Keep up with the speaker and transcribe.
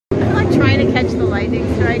to catch the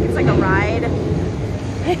lightning strike. It's like a ride.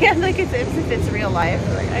 Yeah, like it's if it's real life.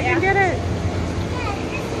 Like, I can get it.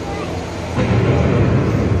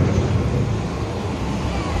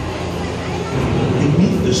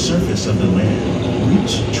 Beneath the surface of the land,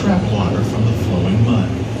 roots trap water from the flowing mud,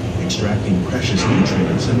 extracting precious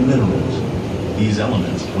nutrients and minerals. These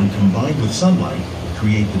elements, when combined with sunlight,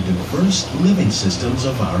 create the diverse living systems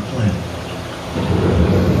of our planet.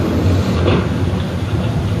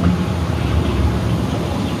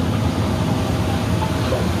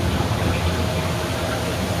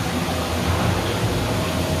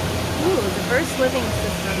 Ooh, diverse living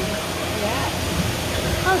systems. Yeah.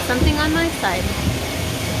 Oh, something on my side.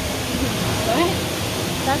 What?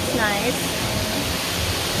 That's nice.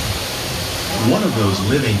 One of those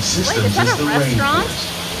living systems is the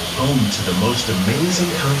rainforest, home to the most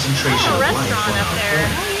amazing concentration of life on our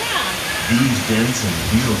planet. These dense and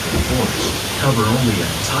beautiful forests cover only a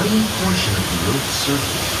tiny portion of the Earth's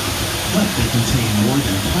surface, but they contain more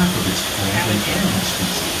than half of its plant and animal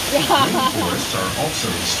species. Rainforests are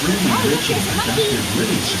also extremely rich in productive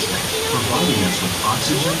living systems, providing us with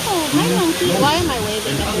oxygen, food, Why am I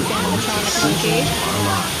waving at this animatronic monkey?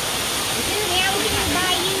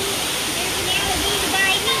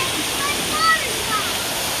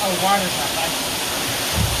 our lives.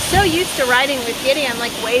 So used to riding with Giddy, I'm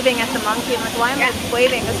like waving at the monkey. I'm like, why am I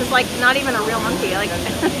waving? This is like not even a real monkey. Like,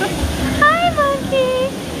 hi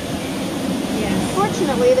monkey. Yes.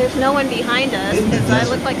 Fortunately, there's no one behind us because I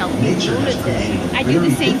look like a lunatic. I do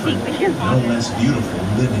the same thing with your father. No less beautiful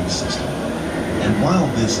living system. And while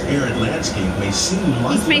this arid landscape may seem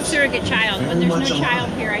like he's my surrogate child. When there's no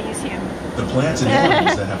child here, I use him. The plants and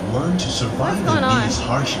animals that have learned to survive in these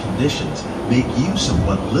harsh conditions make use of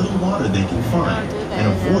what little water they can find and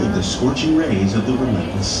avoid the scorching rays of the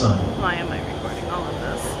relentless sun. Why am I recording all of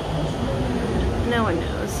this? No one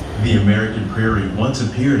knows. The American prairie once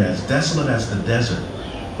appeared as desolate as the desert,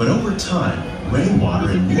 but over time,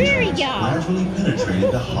 rainwater and nutrients gradually penetrated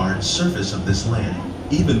the hard surface of this land.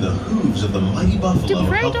 Even the hooves of the mighty buffalo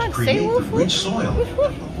helped create the rich soil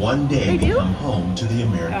that one day become home to the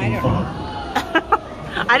American farm.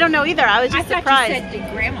 I don't know either. I was just surprised. I thought you said,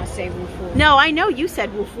 did Grandma say woof woof? No, I know you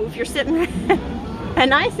said woof woof. You're sitting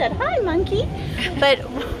and I said, hi, monkey. But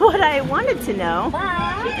what I wanted to know,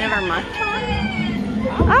 never mind.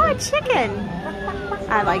 Oh, a chicken.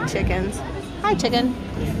 I like chickens. Hi, chicken.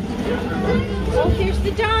 Oh, here's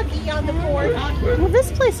the doggy on the porch. Well,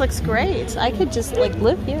 this place looks great. I could just like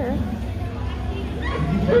live here.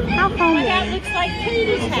 How homey. That looks like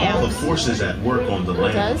Katie's house. All the forces at work on the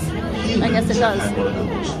land. It does? I guess it does. Had one of the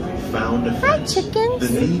most profound effects. Hi, chickens.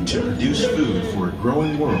 The need to produce food for a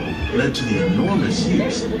growing world led to the enormous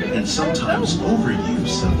use and sometimes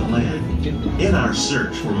overuse of the land. In our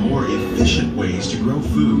search for more efficient ways to grow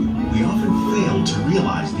food, we often fail to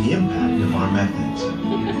realize the impact of our methods.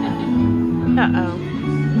 Uh-oh.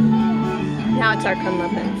 Now it's our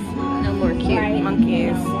comeuppance. No more cute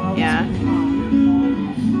monkeys. Yeah.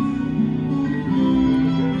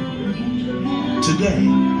 Today,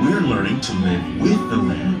 we're learning to live with the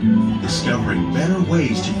land, discovering better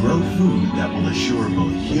ways to grow food that will assure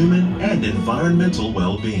both human and environmental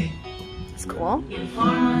well-being. It's cool.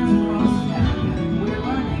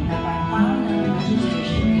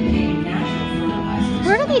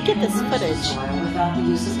 Where do they get this footage? Without the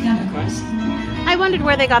use of chemicals. I wondered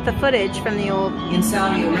where they got the footage from the old In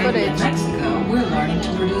Saudi Arabia and Mexico, we're learning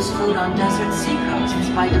to produce food on desert seacoasts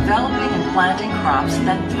by developing and planting crops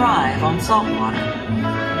that thrive on salt water.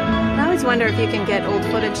 I always wonder if you can get old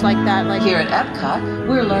footage like that, like here at Epcot,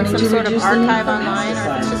 we're learning some to sort of reduce archive the need for online, or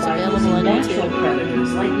if it's just pesticides by available using on natural YouTube.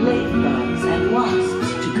 predators like ladybugs and wasps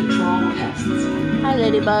to control pests. Hi,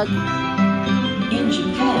 ladybug. In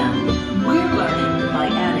Japan, we're learning by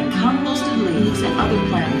adding composted leaves and other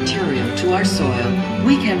plant material to our soil,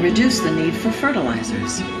 we can reduce the need for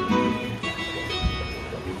fertilizers.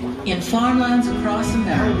 In farmlands across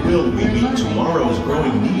America, How will we meet tomorrow's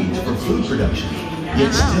growing needs for food production,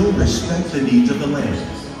 yet still respect the needs of the land?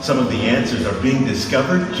 Some of the answers are being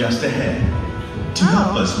discovered just ahead. To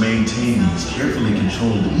help us maintain these carefully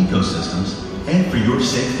controlled ecosystems, and for your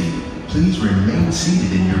safety, please remain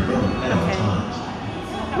seated in your boat at all times.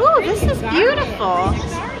 Ooh, this is beautiful.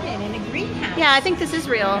 It's a garden in a greenhouse. Yeah, I think this is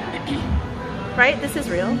real. Right? This is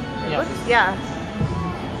real. Yeah.